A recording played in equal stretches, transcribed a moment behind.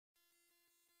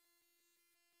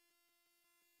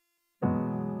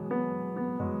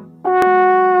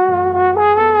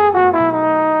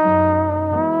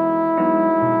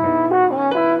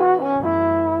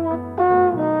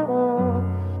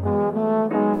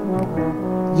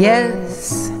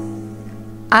Yes,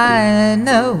 I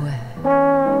know.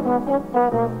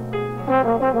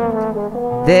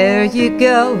 There you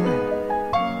go.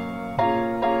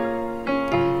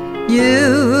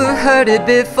 You heard it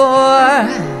before.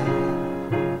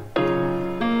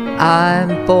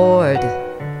 I'm bored,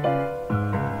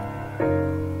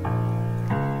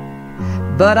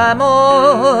 but I'm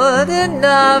old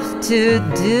enough to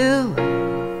do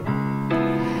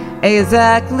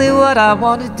exactly what I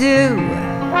want to do.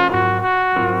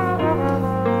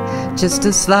 Just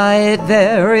a slight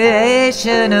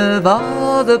variation of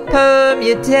all the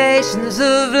permutations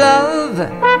of love.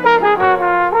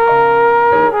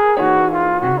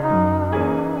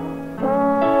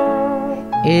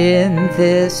 In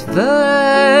this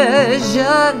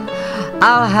version,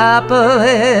 I'll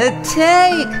happily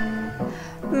take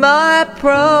my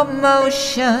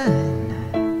promotion.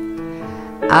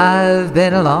 I've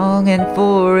been longing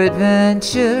for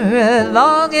adventure,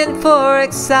 longing for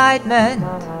excitement.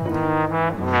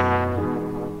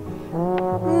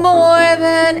 More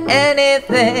than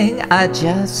anything, I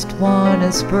just want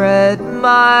to spread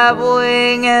my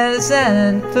wings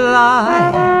and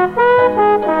fly.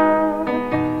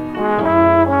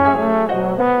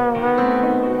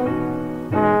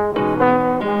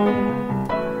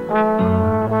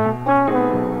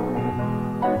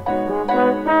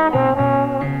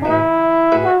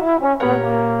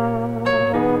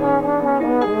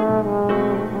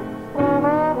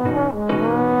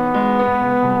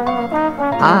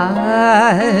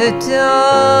 I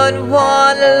don't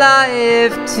want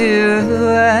life to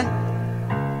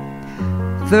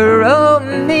throw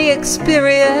me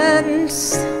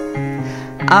experience.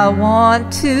 I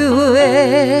want to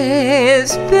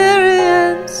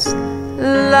experience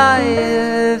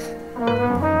life.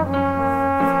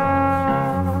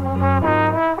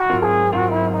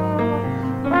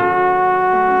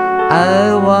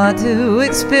 I want to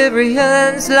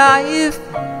experience life.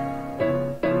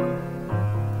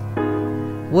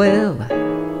 Well,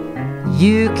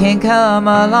 you can come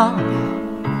along.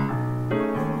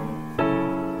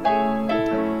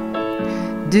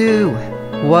 Do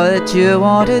what you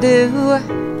want to do.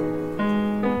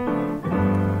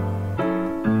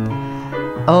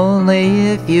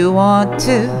 Only if you want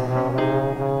to.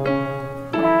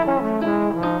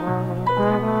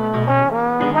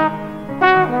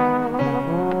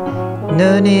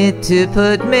 No need to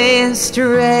put me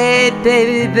straight,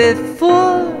 baby,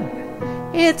 before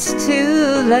it's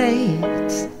too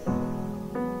late.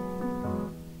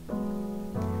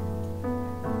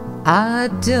 I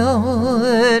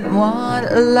don't want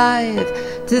life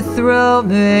to throw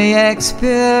me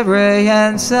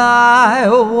experience. I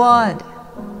want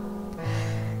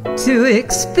to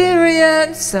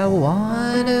experience. I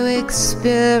want to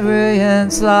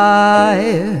experience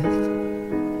life.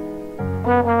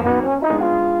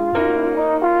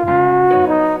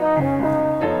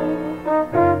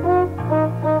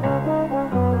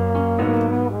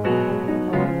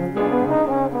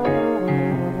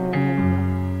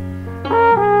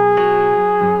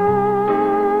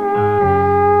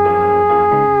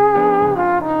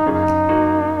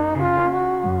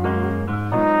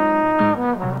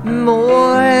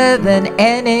 More than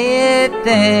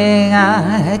anything,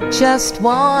 I just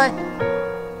want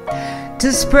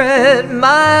to spread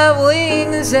my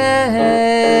wings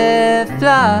and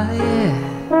fly.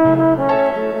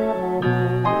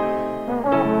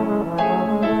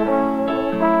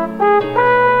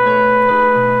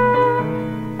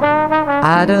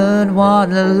 I don't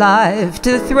want life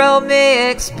to throw me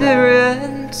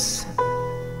experience.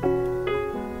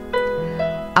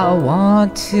 I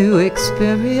want to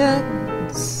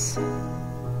experience.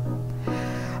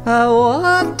 I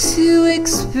want to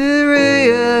experience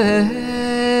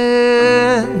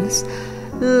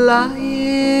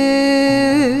life.